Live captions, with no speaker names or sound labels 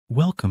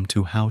Welcome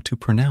to How to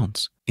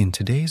Pronounce. In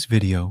today's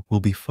video,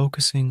 we'll be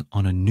focusing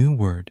on a new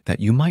word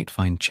that you might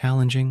find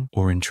challenging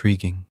or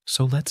intriguing.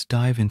 So let's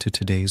dive into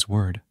today's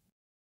word.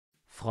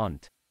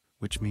 Front.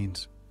 Which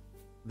means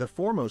the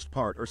foremost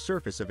part or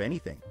surface of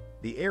anything,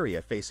 the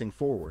area facing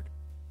forward.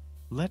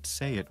 let's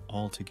say it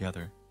all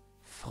together.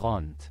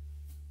 Front.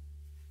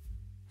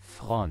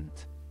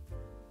 Front.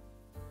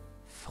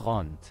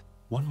 Front.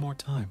 One more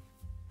time.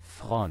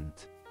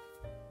 Front.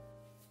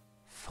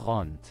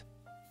 Front.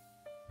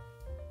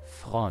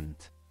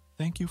 Front.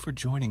 Thank you for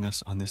joining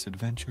us on this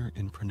adventure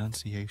in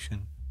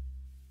pronunciation.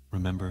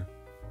 Remember,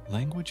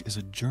 language is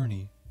a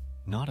journey,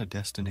 not a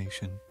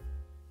destination.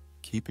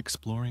 Keep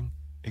exploring,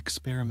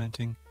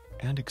 experimenting,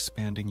 and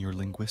expanding your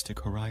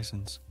linguistic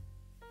horizons.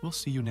 We'll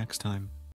see you next time.